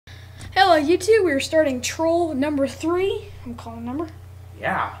Hello, YouTube. We're starting troll number 3. I'm calling number.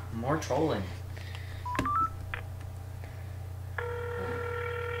 Yeah, more trolling.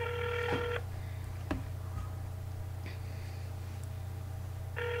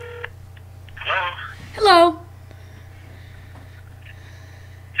 Hello? Hello.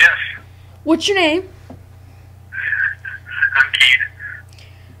 Yes, What's your name? I'm Keith.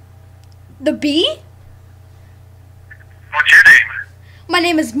 The B? What's your name? My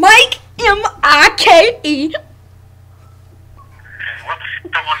name is Mike, M-I-K-E. What's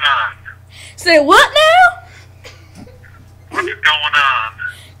going on? Say what now? What's going on?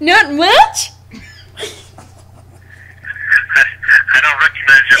 Nothing much. I don't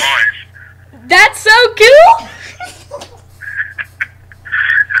recognize your voice. That's so cool.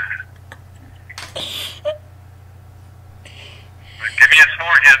 Give me some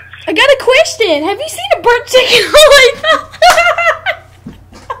more hints. I got a question. Have you seen a burnt chicken in Olathe?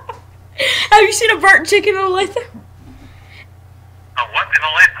 Have you seen a burnt chicken in Olathe? A what in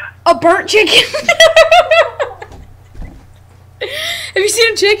Olathe? A burnt chicken. Have you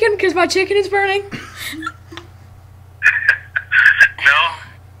seen a chicken? Because my chicken is burning. No?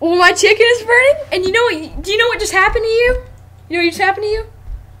 Well, my chicken is burning, and you know what? Do you know what just happened to you? You know what just happened to you?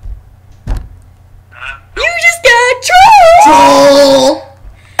 You just got trolled.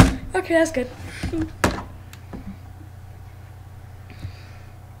 Okay, that's good.